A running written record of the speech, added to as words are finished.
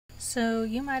So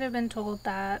you might have been told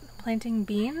that planting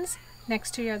beans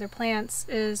next to your other plants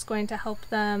is going to help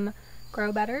them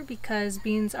grow better because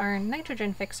beans are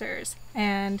nitrogen fixers.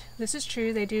 And this is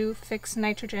true, they do fix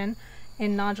nitrogen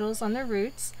in nodules on their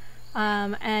roots.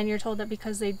 And you're told that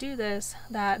because they do this,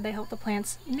 that they help the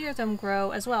plants near them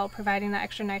grow as well, providing that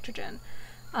extra nitrogen.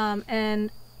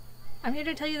 And I'm here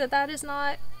to tell you that that is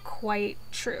not quite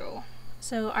true.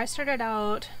 So I started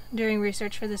out doing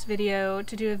research for this video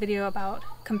to do a video about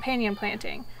companion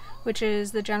planting, which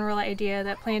is the general idea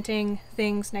that planting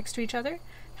things next to each other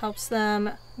helps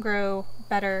them grow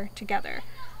better together.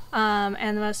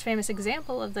 And the most famous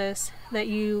example of this that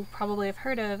you probably have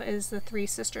heard of is the Three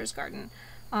Sisters garden.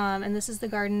 And this is the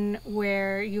garden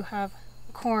where you have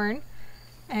corn,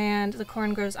 and the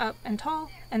corn grows up and tall,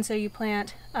 and so you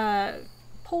plant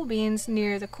pole beans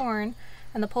near the corn,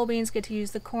 and the pole beans get to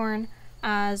use the corn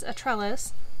as a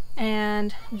trellis,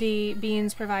 and the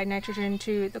beans provide nitrogen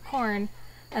to the corn.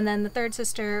 And then the third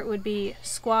sister would be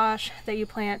squash that you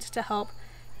plant to help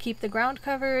keep the ground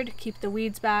covered, keep the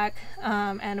weeds back,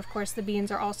 and of course the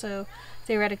beans are also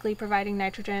theoretically providing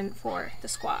nitrogen for the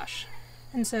squash.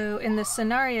 And so in this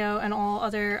scenario and all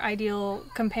other ideal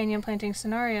companion planting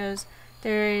scenarios,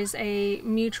 there is a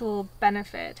mutual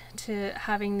benefit to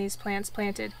having these plants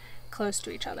planted close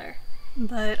to each other.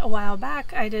 But a while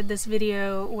back I did this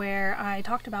video where I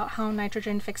talked about how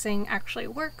nitrogen fixing actually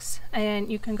works, and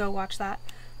you can go watch that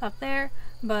up there.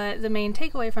 But the main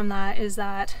takeaway from that is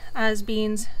that as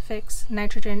beans fix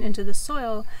nitrogen into the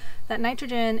soil, that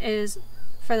nitrogen is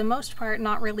for the most part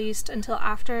not released until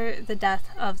after the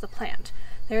death of the plant.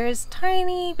 There is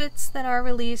tiny bits that are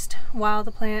released while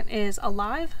the plant is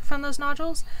alive from those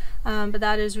nodules, but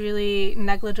that is really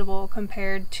negligible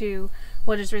compared to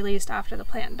what is released after the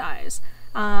plant dies.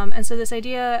 And so this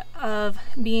idea of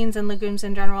beans and legumes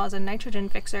in general as a nitrogen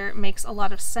fixer makes a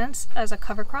lot of sense as a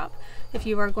cover crop if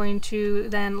you are going to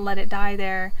then let it die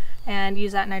there and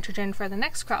use that nitrogen for the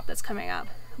next crop that's coming up.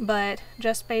 But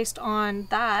just based on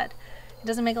that, it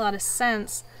doesn't make a lot of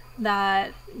sense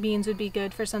that beans would be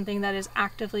good for something that is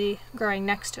actively growing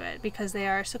next to it because they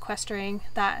are sequestering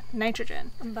that nitrogen.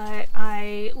 But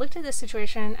I looked at this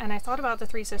situation and I thought about the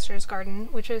Three Sisters garden,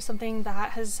 which is something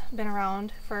that has been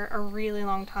around for a really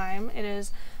long time. It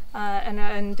is an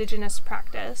indigenous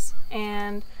practice,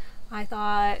 and I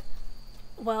thought,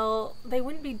 well, they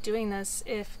wouldn't be doing this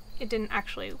if it didn't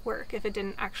actually work, if it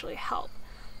didn't actually help.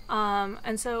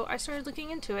 And so I started looking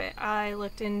into it. I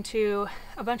looked into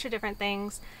a bunch of different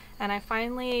things, and I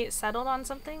finally settled on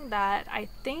something that I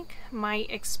think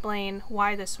might explain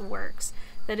why this works.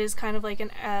 That is kind of like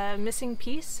a missing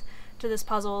piece to this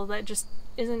puzzle that just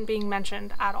isn't being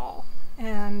mentioned at all.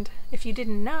 And if you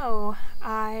didn't know,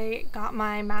 I got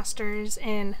my master's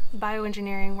in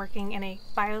bioengineering working in a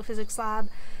biophysics lab.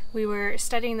 We were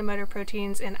studying the motor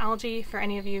proteins in algae, for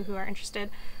any of you who are interested.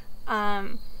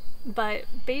 But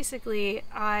basically,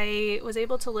 I was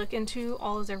able to look into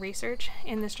all of the research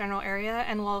in this general area,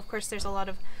 and while of course there's a lot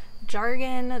of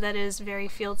jargon that is very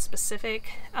field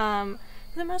specific, for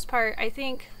the most part I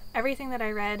think everything that I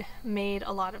read made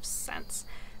a lot of sense.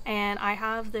 And I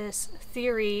have this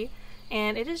theory,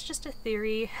 and it is just a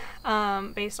theory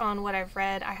based on what I've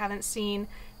read. I haven't seen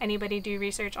anybody do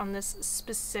research on this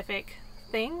specific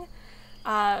thing.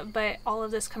 But all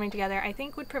of this coming together I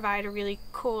think would provide a really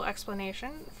cool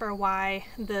explanation for why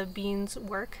the beans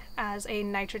work as a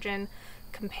nitrogen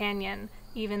companion,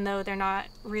 even though they're not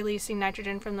releasing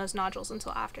nitrogen from those nodules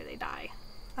until after they die.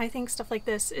 I think stuff like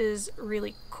this is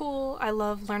really cool. I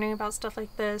love learning about stuff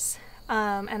like this.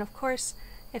 And of course,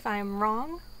 if I'm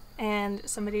wrong and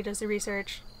somebody does the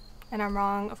research and I'm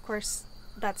wrong, of course,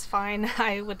 that's fine.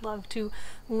 I would love to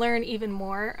learn even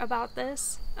more about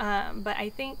this. But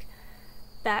I think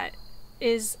that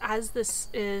as this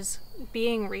is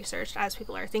being researched, as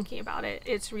people are thinking about it,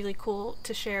 it's really cool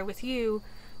to share with you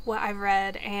what I've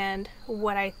read and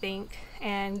what I think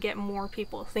and get more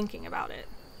people thinking about it.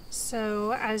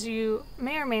 So as you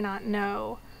may or may not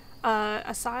know,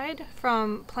 aside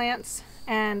from plants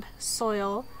and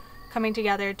soil coming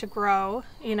together to grow,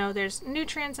 you know, there's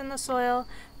nutrients in the soil,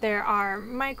 there are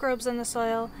microbes in the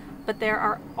soil, but there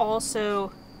are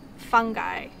also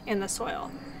fungi in the soil.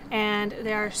 And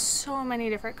there are so many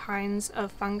different kinds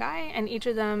of fungi, and each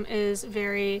of them is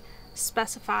very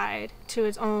specified to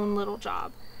its own little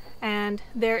job. And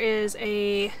there is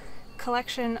a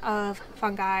collection of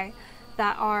fungi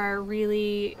that are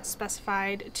really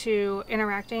specified to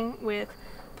interacting with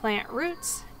plant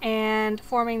roots and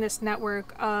forming this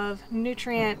network of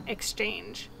nutrient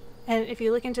exchange. And if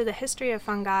you look into the history of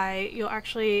fungi, you'll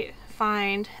actually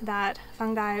find that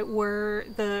fungi were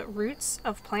the roots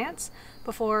of plants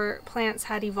before plants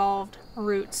had evolved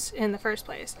roots in the first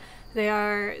place. They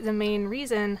are the main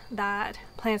reason that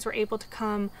plants were able to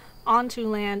come onto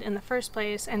land in the first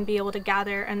place and be able to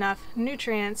gather enough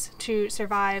nutrients to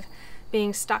survive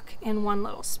being stuck in one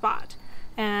little spot.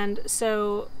 And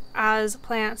so as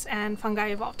plants and fungi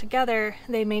evolved together,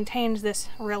 they maintained this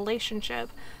relationship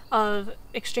of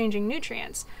exchanging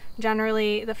nutrients.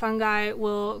 Generally, the fungi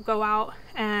will go out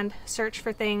and search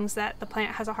for things that the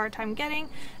plant has a hard time getting,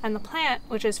 and the plant,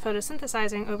 which is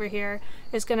photosynthesizing over here,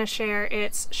 is going to share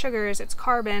its sugars, its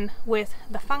carbon, with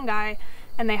the fungi,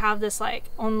 and they have this like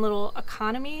own little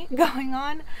economy going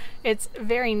on. It's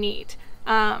very neat.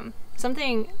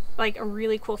 Something like a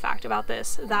really cool fact about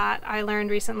this that I learned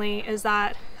recently is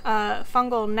that a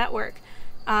fungal network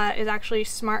is actually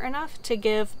smart enough to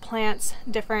give plants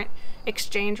different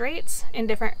exchange rates in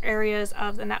different areas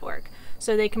of the network.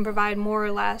 So they can provide more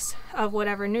or less of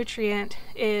whatever nutrient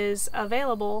is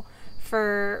available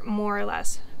for more or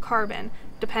less carbon,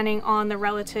 depending on the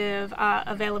relative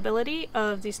availability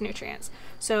of these nutrients.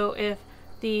 So if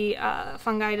the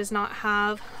fungi does not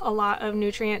have a lot of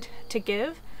nutrient to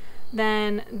give,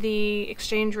 then the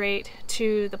exchange rate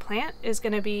to the plant is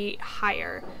going to be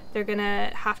higher. They're going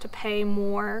to have to pay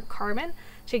more carbon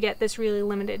to get this really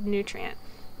limited nutrient.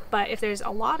 But if there's a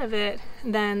lot of it,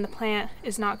 then the plant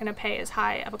is not going to pay as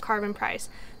high of a carbon price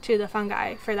to the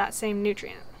fungi for that same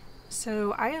nutrient.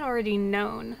 So I had already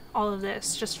known all of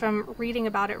this just from reading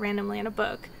about it randomly in a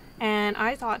book, and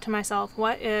I thought to myself,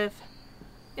 what if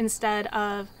instead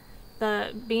of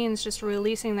the beans just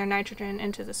releasing their nitrogen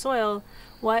into the soil,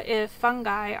 what if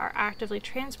fungi are actively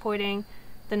transporting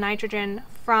the nitrogen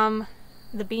from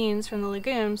the beans, from the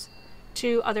legumes,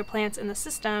 to other plants in the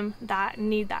system that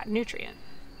need that nutrient?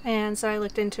 And so I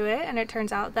looked into it, and it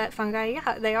turns out that fungi,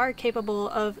 yeah, they are capable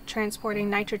of transporting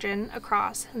nitrogen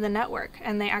across the network,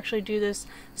 and they actually do this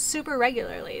super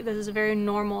regularly. This is a very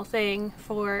normal thing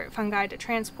for fungi to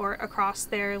transport across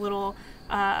their little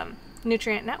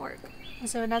nutrient network.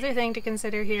 So another thing to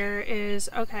consider here is,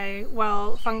 okay,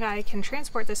 well, fungi can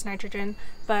transport this nitrogen,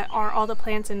 but are all the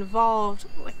plants involved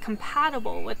like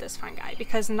compatible with this fungi?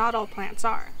 Because not all plants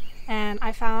are. And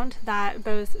I found that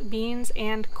both beans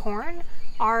and corn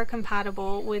are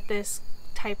compatible with this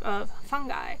type of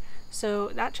fungi. So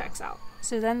that checks out.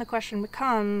 So then the question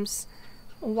becomes,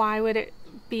 why would it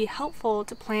be helpful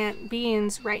to plant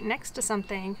beans right next to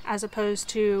something as opposed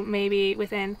to maybe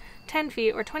within 10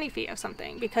 feet or 20 feet of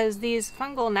something? Because these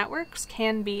fungal networks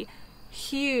can be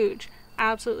huge,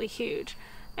 absolutely huge.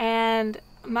 And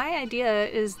my idea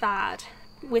is that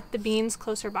with the beans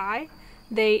closer by,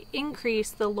 they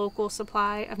increase the local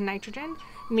supply of nitrogen,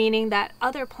 meaning that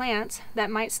other plants that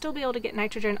might still be able to get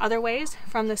nitrogen other ways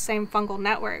from the same fungal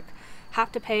network have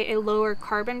to pay a lower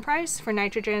carbon price for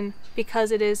nitrogen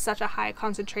because it is such a high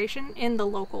concentration in the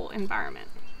local environment.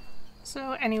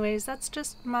 So anyways, that's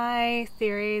just my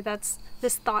theory. That's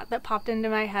this thought that popped into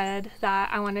my head that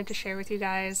I wanted to share with you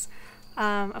guys.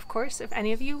 Of course, if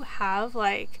any of you have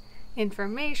like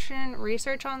information,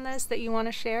 research on this that you want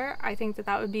to share, I think that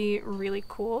that would be really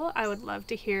cool. I would love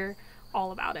to hear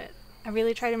all about it. I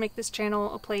really try to make this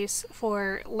channel a place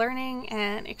for learning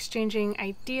and exchanging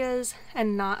ideas,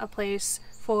 and not a place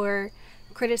for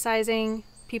criticizing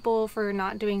people for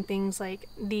not doing things like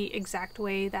the exact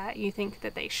way that you think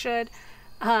that they should.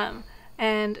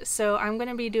 And so I'm going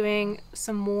to be doing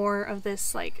some more of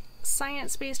this like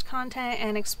science-based content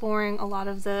and exploring a lot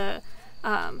of the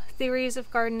theories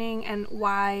of gardening and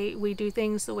why we do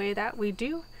things the way that we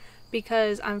do,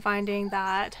 because I'm finding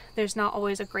that there's not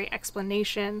always a great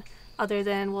explanation other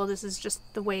than, well, this is just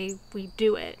the way we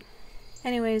do it.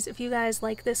 Anyways, if you guys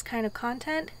like this kind of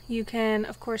content, you can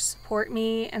of course support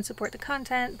me and support the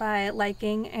content by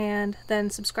liking and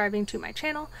then subscribing to my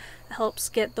channel. It helps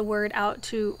get the word out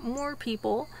to more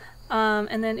people.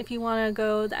 And then if you want to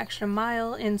go the extra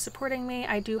mile in supporting me,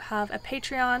 I do have a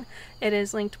Patreon. It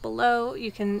is linked below.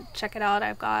 You can check it out.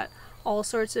 I've got all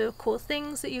sorts of cool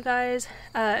things that you guys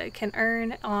can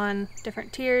earn on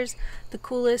different tiers. The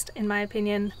coolest, in my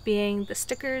opinion, being the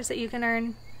stickers that you can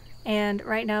earn. And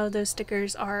right now those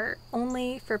stickers are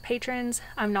only for patrons.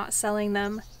 I'm not selling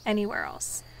them anywhere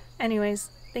else. Anyways,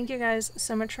 thank you guys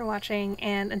so much for watching,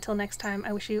 and until next time,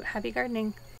 I wish you happy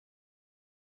gardening.